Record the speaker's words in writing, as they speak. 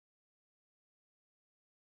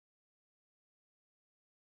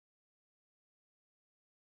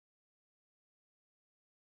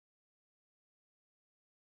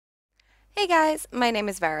Hey guys, my name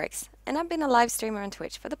is Varix, and I've been a live streamer on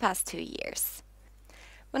Twitch for the past 2 years.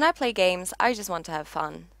 When I play games, I just want to have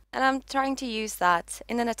fun, and I'm trying to use that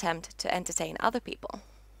in an attempt to entertain other people.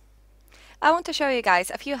 I want to show you guys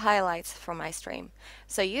a few highlights from my stream,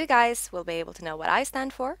 so you guys will be able to know what I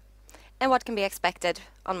stand for, and what can be expected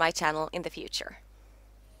on my channel in the future.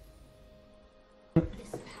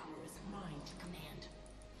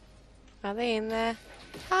 Are they in there?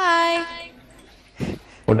 Hi!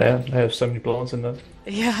 Oh damn, they have so many plants in there.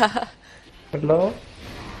 Yeah. Hello?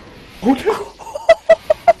 Oh no!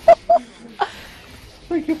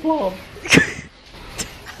 Make your plant!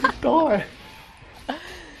 Die!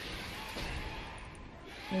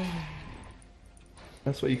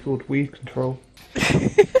 That's what you called weed control.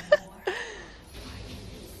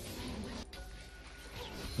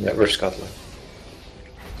 Yeah, where's Scotland?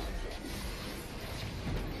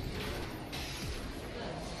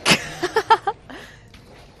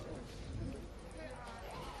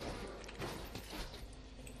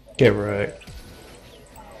 Get wrecked.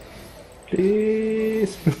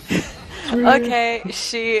 Please! Okay,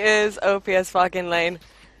 she is OP as fucking lane.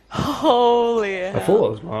 Holy hell. I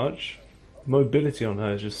thought as much. Mobility on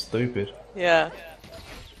her is just stupid. Yeah.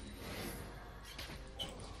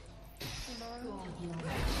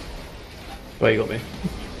 But you got me.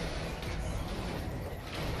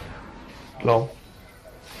 Lol.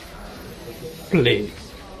 Please.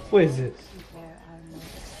 What is this?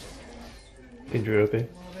 Injury OP.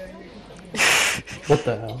 What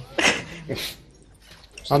the hell?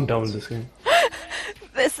 I'm done with this game.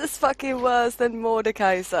 This is fucking worse than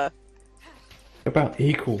Mordekaiser. About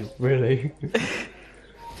equal, really.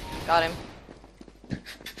 Got him. I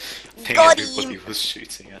think Got everybody him! was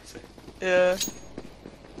shooting at it. Yeah.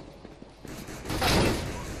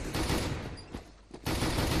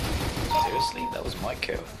 Seriously? That was my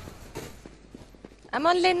kill. I'm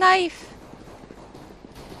only knife.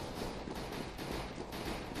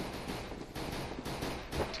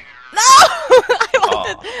 No!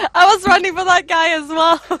 I was running for that guy as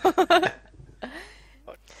well.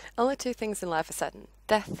 Only two things in life are certain: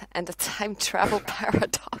 death and the time travel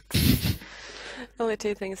paradox. Only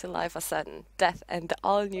two things in life are certain: death and the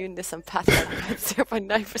all-new Nissan Pathfinder with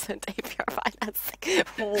 0.9% APR financing.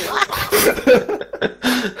 What?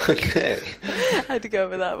 Okay. I had to go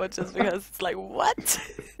with that one just because it's like, what?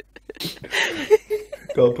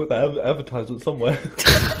 Gotta put that advertisement somewhere.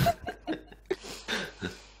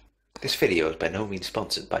 This video is by no means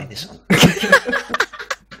sponsored by Nissan.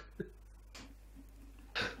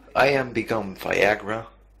 I am become Viagra,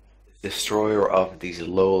 destroyer of these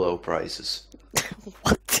low prices.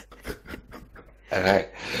 What? Okay.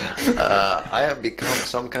 I have become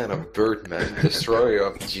some kind of birdman, destroyer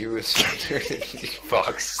of Jewish fraternity,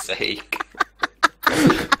 fuck's sake.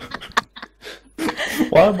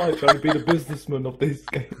 Why am I trying to be the businessman of this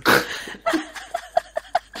game?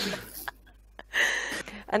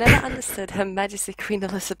 I never understood Her Majesty Queen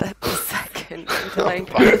Elizabeth II until I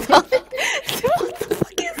encountered what the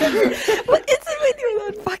fuck is it? What is it with you,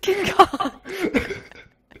 that fucking god?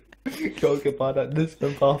 Go get by that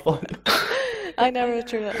Nissan Pathfinder. I never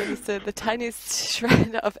truly understood the tiniest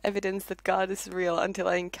shred of evidence that God is real until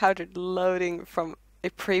I encountered loading from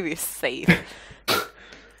a previous save.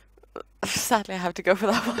 Sadly, I have to go for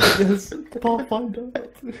that one. Yes, Pathfinder.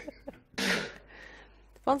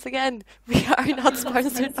 Once again, we are not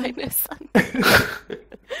sponsored by Nissan.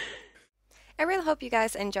 I really hope you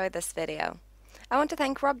guys enjoyed this video. I want to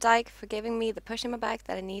thank Dyke for giving me the push in my back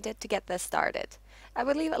that I needed to get this started. I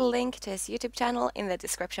will leave a link to his YouTube channel in the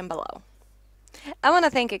description below. I want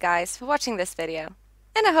to thank you guys for watching this video,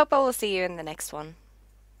 and I hope I will see you in the next one.